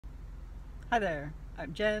Hi there,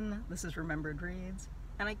 I'm Jen, this is Remembered Reads,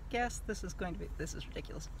 and I guess this is going to be, this is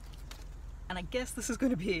ridiculous, and I guess this is going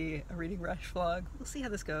to be a Reading Rush vlog. We'll see how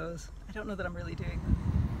this goes. I don't know that I'm really doing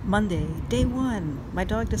that. Monday, day one. My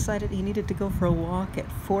dog decided he needed to go for a walk at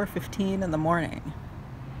 4:15 in the morning.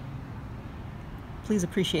 Please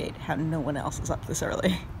appreciate how no one else is up this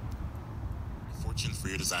early. Fortune for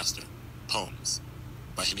Your Disaster. Poems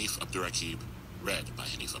by Hanif Abdurraqib. Read by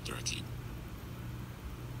Hanif Abdurraqib.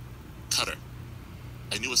 Cutter.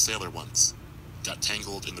 I knew a sailor once. Got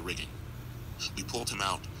tangled in the rigging. We pulled him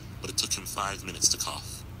out, but it took him 5 minutes to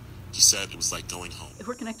cough. He said it was like going home. If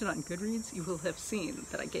we're connected on Goodreads, you will have seen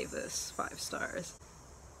that I gave this 5 stars.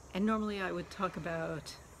 And normally I would talk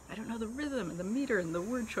about, I don't know, the rhythm and the meter and the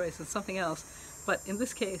word choice and something else. But in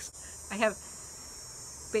this case, I have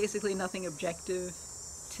basically nothing objective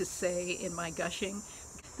to say in my gushing.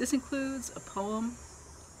 This includes a poem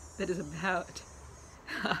that is about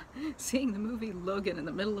seeing the movie Logan in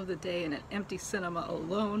the middle of the day in an empty cinema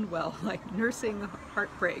alone while nursing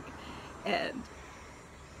heartbreak. And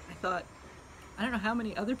I thought, I don't know how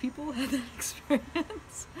many other people had that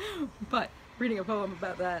experience, but reading a poem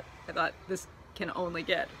about that, I thought this can only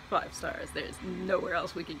get 5 stars. There's nowhere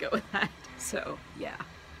else we could go with that. So yeah.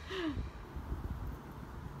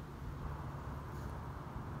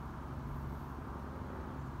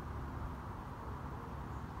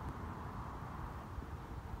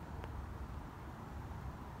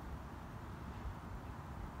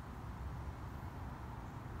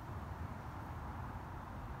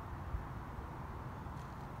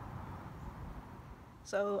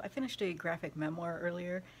 So I finished a graphic memoir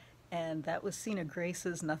earlier, and that was Sina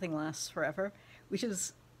Grace's Nothing Lasts Forever, which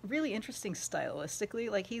is really interesting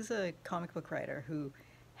stylistically. Like, he's a comic book writer who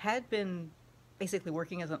had been basically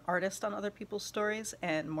working as an artist on other people's stories,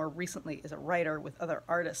 and more recently as a writer with other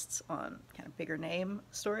artists on kind of bigger name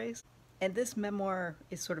stories. And this memoir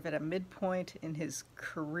is sort of at a midpoint in his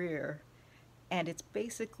career, and it's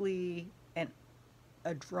basically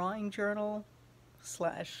a drawing journal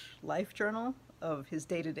slash life journal of his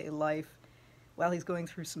day-to-day life while he's going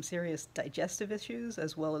through some serious digestive issues,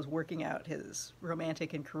 as well as working out his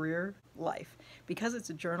romantic and career life. Because it's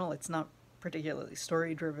a journal, it's not particularly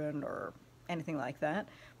story-driven or anything like that,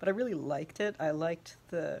 but I really liked it. I liked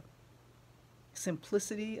the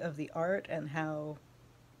simplicity of the art and how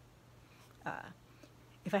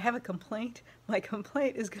if I have a complaint, my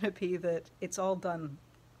complaint is going to be that it's all done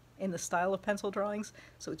in the style of pencil drawings,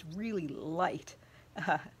 so it's really light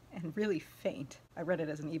and really faint. I read it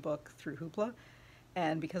as an ebook through Hoopla,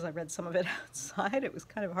 and because I read some of it outside, it was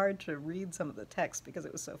kind of hard to read some of the text because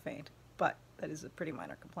it was so faint. But that is a pretty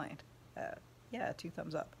minor complaint. Yeah, 2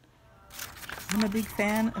 thumbs up. I'm a big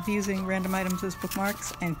fan of using random items as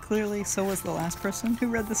bookmarks, and clearly so was the last person who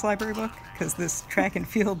read this library book, because this track and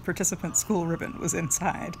field participant school ribbon was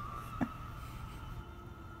inside.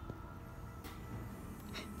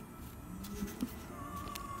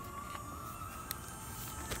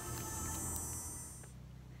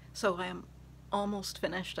 So I am almost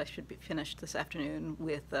finished. I should be finished this afternoon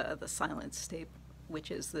with The Silent Steppe,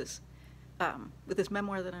 which is this with this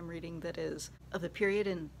memoir that I'm reading that is of the period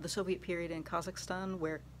in the Soviet period in Kazakhstan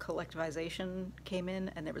where collectivization came in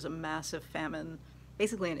and there was a massive famine,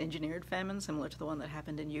 basically an engineered famine similar to the one that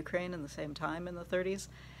happened in Ukraine in the same time in the 30s.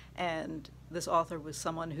 And this author was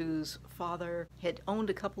someone whose father had owned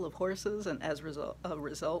a couple of horses and as a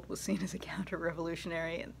result was seen as a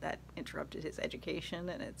counter-revolutionary, and that interrupted his education.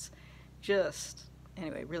 And it's just,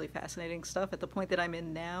 anyway, really fascinating stuff. At the point that I'm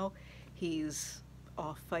in now, he's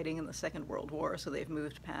off fighting in the Second World War, so they've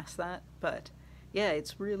moved past that. But yeah,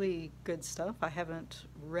 it's really good stuff. I haven't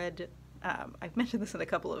read, I've mentioned this in a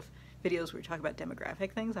couple of videos where we talk about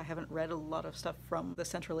demographic things. I haven't read a lot of stuff from the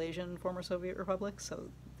Central Asian former Soviet republics, so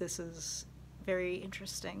this is very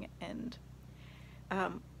interesting and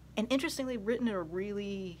interestingly written in a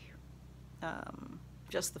really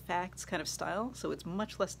just the facts kind of style, so it's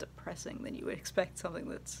much less depressing than you would expect something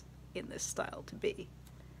that's in this style to be,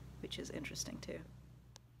 which is interesting too.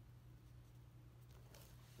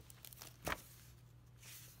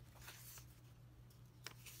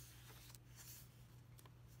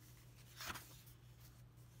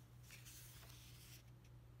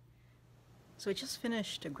 So I just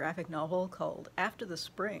finished a graphic novel called After the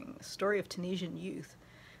Spring, a story of Tunisian youth,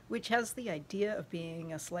 which has the idea of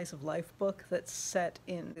being a slice of life book that's set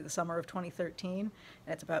in the summer of 2013.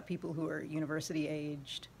 And it's about people who are university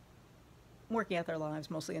aged, working out their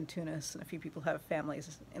lives, mostly in Tunis, and a few people have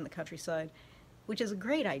families in the countryside, which is a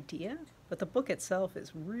great idea, but the book itself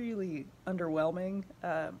is really underwhelming.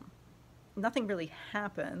 Nothing really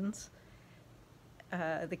happens.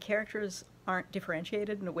 The characters aren't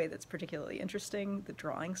differentiated in a way that's particularly interesting. The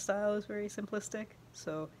drawing style is very simplistic,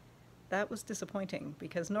 so that was disappointing,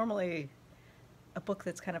 because normally a book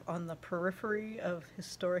that's kind of on the periphery of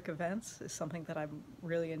historic events is something that I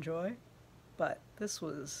really enjoy, but this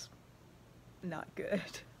was not good.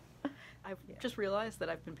 I've just realized that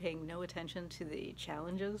I've been paying no attention to the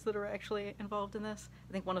challenges that are actually involved in this.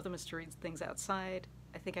 I think one of them is to read things outside.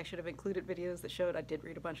 I think I should have included videos that showed I did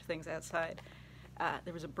read a bunch of things outside.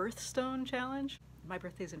 There was a birthstone challenge. My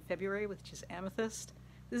birthday's in February, which is Amethyst.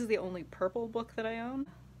 This is the only purple book that I own.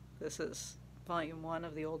 This is volume 1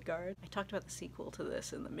 of The Old Guard. I talked about the sequel to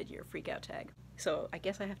this in the mid-year freakout tag. So I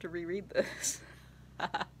guess I have to reread this.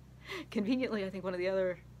 Conveniently, I think one of the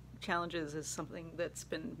other challenges is something that's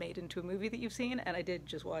been made into a movie that you've seen, and I did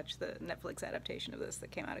just watch the Netflix adaptation of this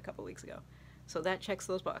that came out a couple weeks ago. So that checks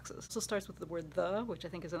those boxes. So starts with the word the, which I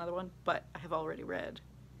think is another one, but I have already read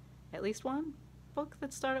at least one book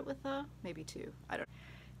that started with the, maybe 2. I don't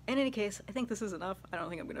know. In any case, I think this is enough. I don't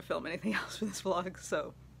think I'm going to film anything else for this vlog,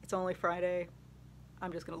 so it's only Friday.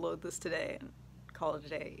 I'm just going to load this today and call it a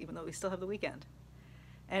day, even though we still have the weekend.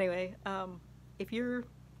 Anyway, if you're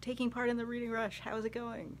taking part in the reading rush, how is it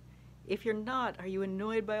going? If you're not, are you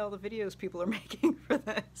annoyed by all the videos people are making for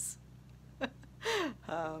this?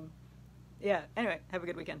 Yeah, anyway, have a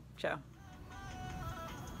good weekend. Ciao.